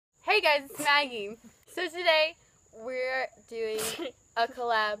Hey guys, it's Maggie. So today we're doing a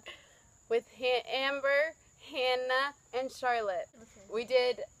collab with Amber, Hannah, and Charlotte. We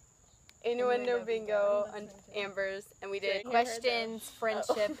did innuendo bingo on Amber's, and we did questions,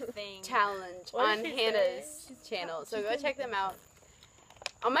 friendship thing challenge on Hannah's channel. So go check them out.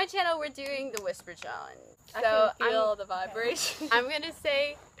 On my channel, we're doing the whisper challenge. So I can feel the vibration. I'm gonna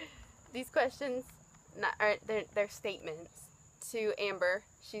say these questions, they're statements to Amber.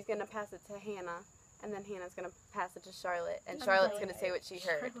 She's gonna pass it to Hannah, and then Hannah's gonna pass it to Charlotte, and Charlotte's gonna say what she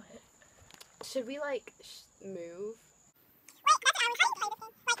heard. Should we like move?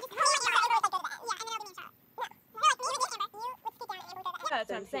 That's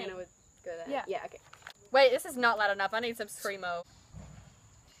what I'm saying. Hannah would go that. Yeah. Yeah. Okay. Wait, this is not loud enough. I need some screamo.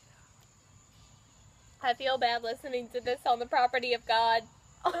 I feel bad listening to this on the property of God.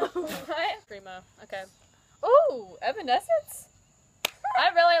 What? Screamo. Okay. Ooh, Evanescence? I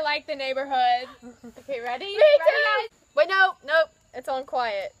really like the neighborhood. Okay. Ready? Me too! Wait, nope. It's on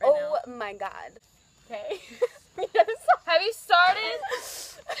quiet right Oh my God. Okay. Have you started?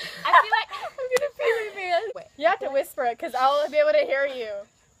 I feel like I'm gonna pee my pants. Wait. You have to whisper it because I'll be able to hear you.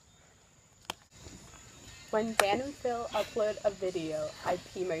 When Dan and Phil upload a video, I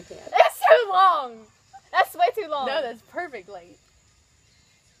pee my pants. That's too long. That's way too long. No, that's perfect length.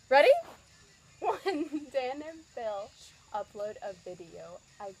 Ready? When Dan and Phil upload a video,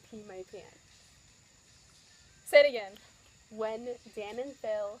 I pee my pants. Say it again. When Dan and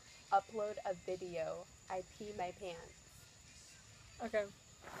Phil upload a video, I pee my pants. Okay.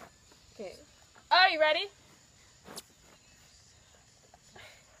 Okay. Are you ready?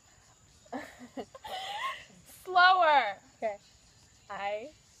 Slower. Okay.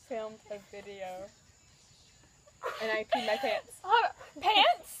 I filmed a video and I peed my pants.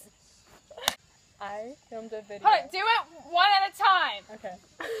 Pants? I filmed a video. Hold on, do it one at a time. Okay.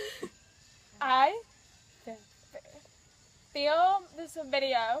 I filmed this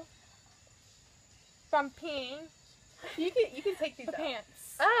video from peeing You can take these the out.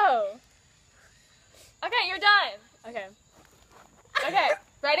 pants. Oh. Okay, you're done. Okay. Okay,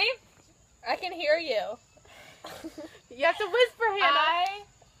 ready? I can hear you. You have to whisper, Hannah. I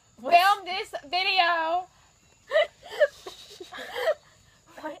filmed this video.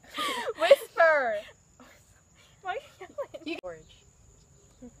 Whisper. Why are you yelling? George.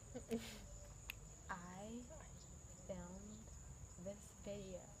 I filmed this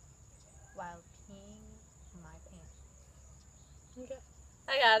video while peeing my pants. Okay.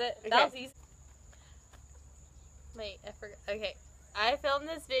 I got it. Okay. That was easy. Wait, I forgot. Okay. I filmed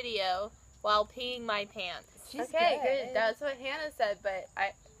this video while peeing my pants. Okay, good. That's what Hannah said, but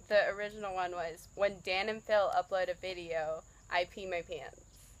the original one was when Dan and Phil upload a video, I pee my pants.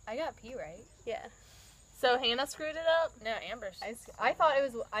 I got pee right. Yeah. So Hannah screwed it up? No, Amber. I thought it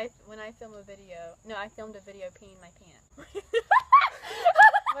was when I film a video. No, I filmed a video peeing my pants.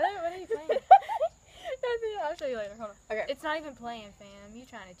 What are you playing? I'll show you later. Hold on. Okay. It's not even playing, fam. You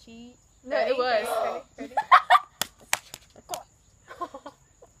trying to cheat? No, it was. Ready?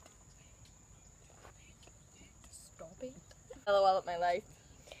 Stop it. LOL at my life.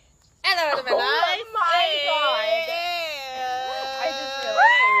 LOL at my Oh life. my God. I just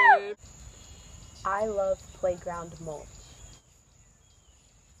realized. I love playground mulch.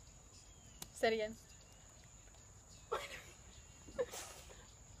 Say it again.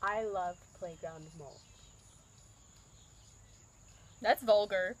 I love playground mulch. That's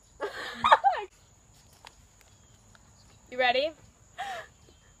vulgar. You ready?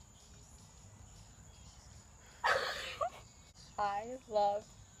 I love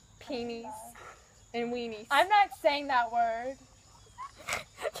peenies and weenies. I'm not saying that word.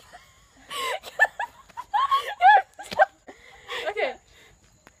 Okay.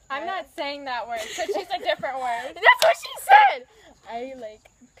 I'm not saying that word. So choose a different word. That's what she said! I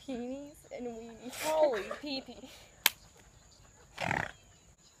like peenies and weenies. Holy pee-pee.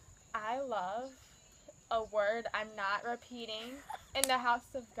 I love a word I'm not repeating in the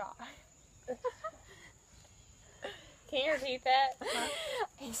house of God. Can you repeat that?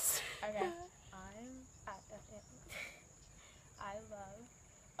 Okay. I love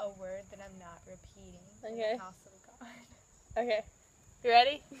a word that I'm not repeating in Okay. the house of God. Okay. You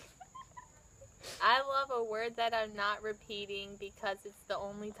ready? I love a word that I'm not repeating because it's the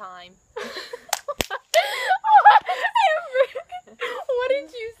only time. What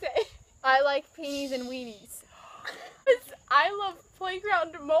did you say? I like peenies and weenies. I love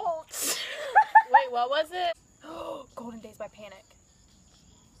playground mulch. Wait, what was it? Golden Days by Panic.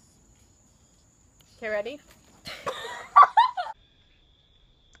 Okay, ready?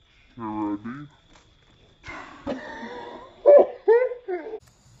 You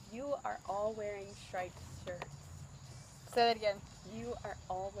ready? You are all wearing striped shirts. Say that again. You are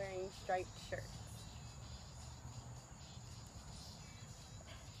all wearing striped shirts.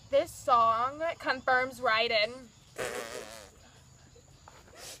 This song confirms Raiden.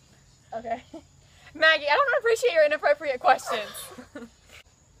 Okay. Maggie, I don't appreciate your inappropriate questions. We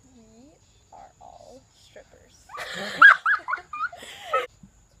are all strippers.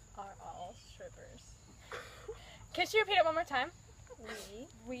 Are all strippers. Can you repeat it one more time?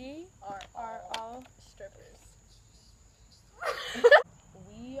 We are all strippers.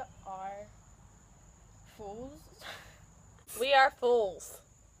 We are fools. We are fools.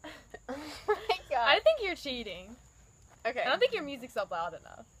 Oh my god. I think you're cheating. Okay. I don't think your music's up loud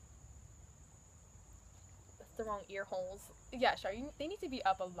enough. That's the wrong ear holes. Yeah, sure. They need to be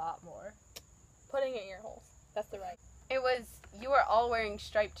up a lot more. Put in your ear holes. That's the right. It was, you are all wearing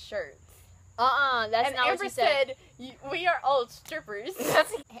striped shirts. That's And not Amber what you said. we are all strippers.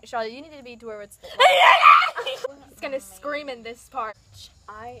 Charlotte, you need to be to where it's. It's gonna scream in this part.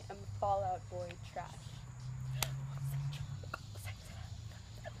 I am Fallout Boy trash.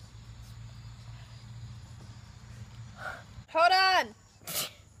 Hold on.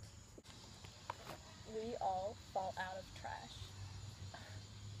 We all fall out of trash.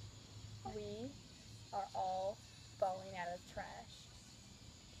 We are all falling out of trash.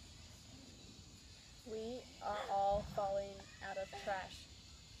 We are all falling out of trash.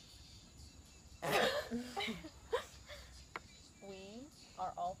 We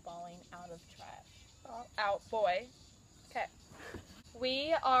are all falling out of trash. Out, boy. Okay.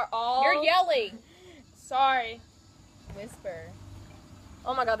 We are all. You're yelling. Sorry. Whisper.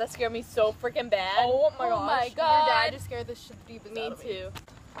 Oh my god, that scared me so freaking bad. Oh my Oh gosh. my Your god. dad just scared the deepest Me out of me. too.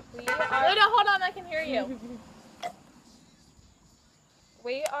 We No, are. no, hold on, I can hear you.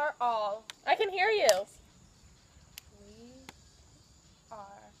 We are all. I can hear you. We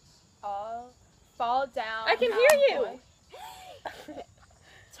are all. Fall down. I can now, hear you. boy.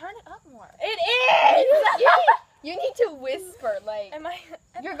 Turn it up more. It is! You need to whisper, like, Am I?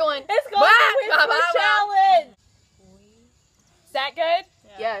 you're going, It's called the Whisper Challenge! Is that good?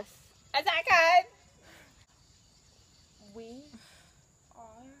 yes. Is that good? We are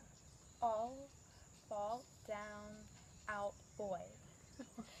all fall down out boy.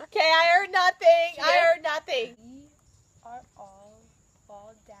 Okay, I heard nothing. I heard nothing. We are all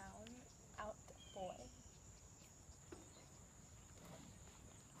fall down out boy.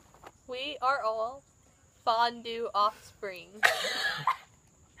 We are all fondue offspring.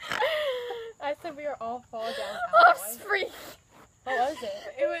 I said we are all fall down out boy. Offspring. What was it?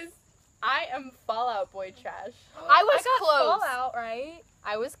 It was, I am Fallout Boy trash. I was got close. Fallout, right?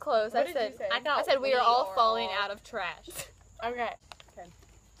 I was close. What I did said, you say? I said we are all falling all- out of trash. Okay.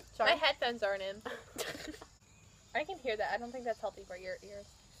 My headphones aren't in. I can hear that. I don't think that's healthy for your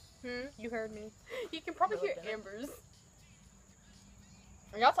ears. You heard me. You can probably No, hear it didn't. Amber's.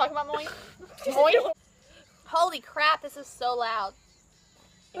 Are y'all talking about Molly? Holy crap, this is so loud.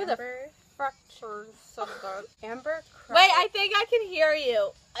 Who the Amber. fractures something? Amber cried. Wait, I think I can hear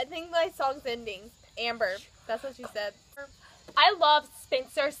you. I think my song's ending. Amber. That's what she said. I love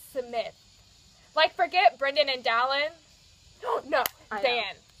Spencer Smith. Like, forget Brendan and Dallin. No, I know.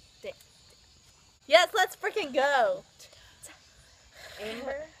 Dan. Yes, let's freaking go.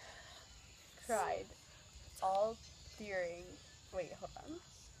 Amber cried all during. Wait, hold on.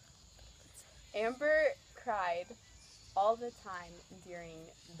 Amber cried all the time during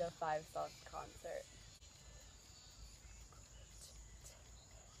the 5 Song concert.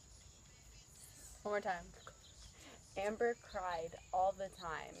 One more time. Amber cried all the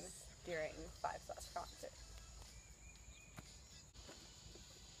time during 5 Song concert.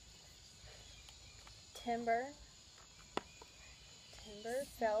 Timber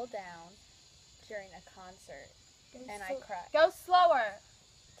fell down during a concert, and I cried. Go slower.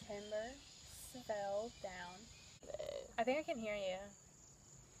 Timber fell down. I think I can hear you.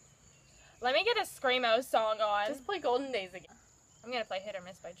 Let me get a Screamo song on. Just play Golden Days again. I'm gonna play Hit or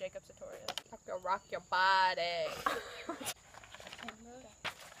Miss by Jacob Sartorius. Rock your body.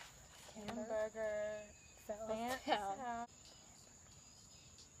 Hamburger Fell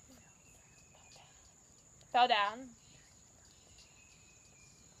fell down.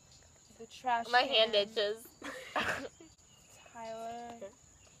 The trash. My can. hand itches. Tyler.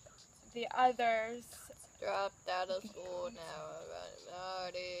 The others. Dropped out of school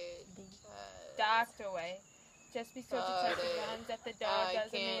now. Docked away. Just because the check Buddy, runs at the door I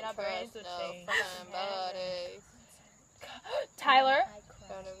doesn't mean can't our brains trust will no change. somebody. Tyler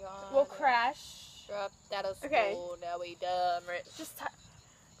will crash. Dropped out of school, Okay. now we dumb rich. Just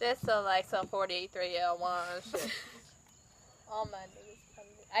This is like some 43-year-old one shit. all my niggas.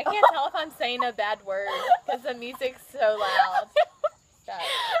 I can't tell if I'm saying a bad word because the music's so loud.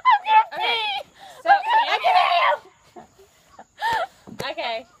 I'm gonna pee! So,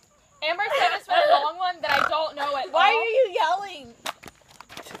 okay. Amber said this for a long one that I don't know at all. Why are you yelling?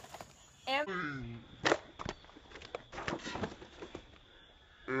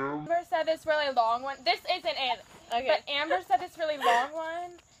 Amber said this really long one. This isn't it. Okay. But Amber said this really long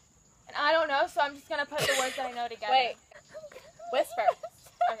one. And I don't know, so I'm just going to put the words that I know together. Wait. Whisper.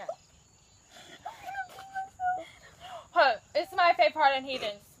 Okay. Huh, this is my favorite part in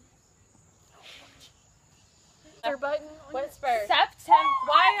Heathens. Your button. Whisper. September.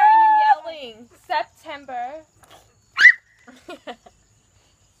 Why are you yelling? September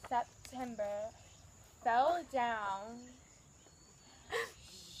fell down.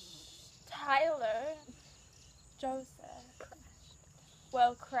 Tyler Joseph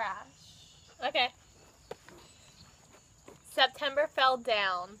will crash. Okay. September fell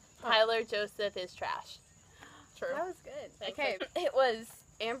down. Tyler Joseph is trash. True. That was good. Thanks. Okay, it was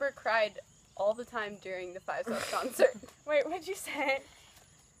Amber cried all the time during the 5 Sauce concert. Wait, what'd you say?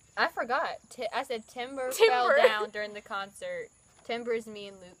 I forgot. I said Timber Timber. fell down during the concert. Timber is me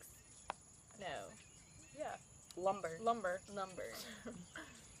and Luke's. No. Yeah. Lumber. Lumber.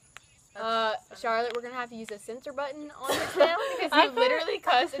 Charlotte, we're gonna have to use a censor button on this now because you literally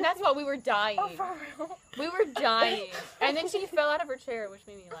cussed, and that's why we were dying. Oh, for real? We were dying, and then she fell out of her chair, which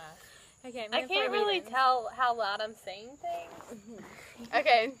made me laugh. Okay, I can't really tell how loud I'm saying things.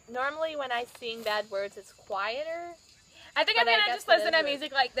 Okay. Normally, when I sing bad words, it's quieter. I think But I'm gonna guess just it listen is to weird.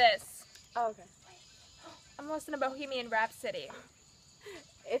 music like this. Oh, okay. I'm listening to Bohemian Rhapsody.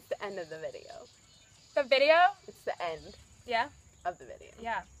 It's the end of the video. The video? It's the end Yeah. of the video.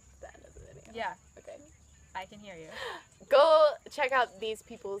 Yeah. It's the end of the video. Yeah. Okay. I can hear you. Go check out these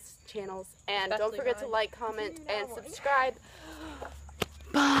people's channels and don't Especially forget to mine. like, comment, and That one. subscribe.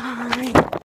 Bye.